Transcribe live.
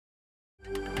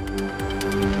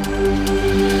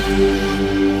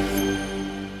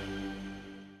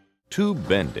Tube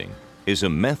bending is a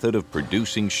method of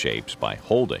producing shapes by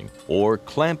holding or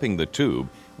clamping the tube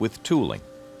with tooling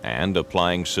and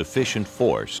applying sufficient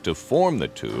force to form the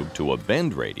tube to a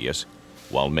bend radius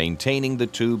while maintaining the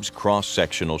tube's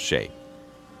cross-sectional shape.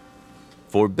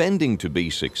 For bending to be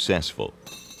successful,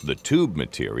 the tube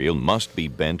material must be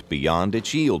bent beyond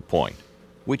its yield point,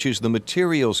 which is the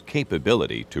material's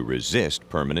capability to resist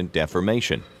permanent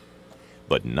deformation,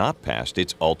 but not past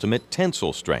its ultimate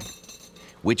tensile strength,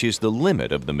 which is the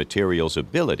limit of the material's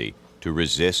ability to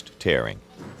resist tearing.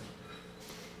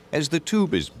 As the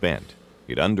tube is bent,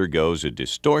 it undergoes a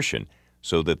distortion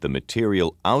so that the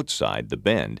material outside the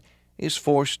bend is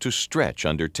forced to stretch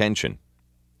under tension,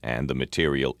 and the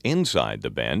material inside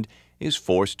the bend is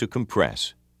forced to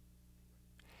compress.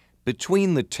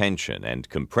 Between the tension and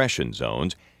compression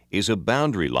zones is a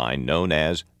boundary line known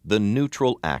as the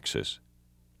neutral axis.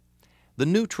 The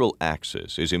neutral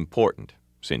axis is important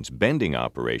since bending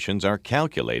operations are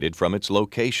calculated from its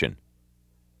location.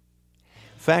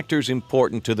 Factors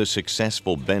important to the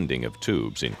successful bending of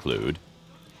tubes include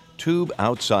tube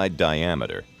outside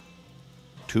diameter,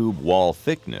 tube wall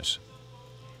thickness,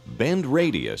 bend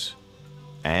radius,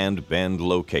 and bend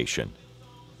location.